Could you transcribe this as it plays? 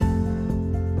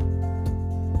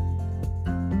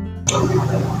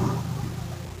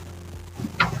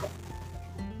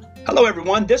Hello,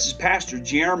 everyone. This is Pastor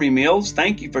Jeremy Mills.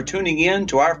 Thank you for tuning in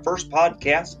to our first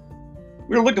podcast.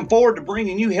 We're looking forward to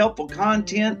bringing you helpful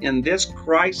content in this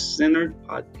Christ-centered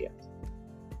podcast.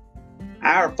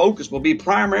 Our focus will be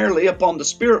primarily upon the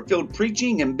Spirit-filled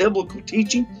preaching and biblical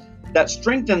teaching that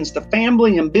strengthens the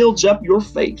family and builds up your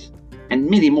faith, and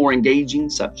many more engaging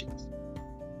subjects.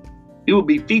 We will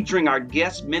be featuring our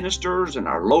guest ministers and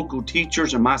our local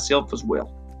teachers and myself as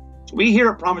well. So we here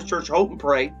at Promise Church hope and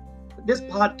pray that this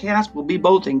podcast will be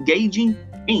both engaging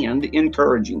and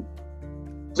encouraging.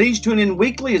 Please tune in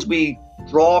weekly as we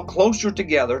draw closer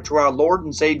together to our Lord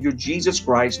and Savior Jesus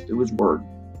Christ through His Word.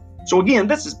 So again,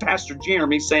 this is Pastor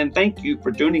Jeremy saying thank you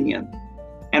for tuning in.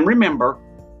 And remember,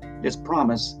 this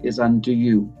promise is unto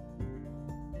you.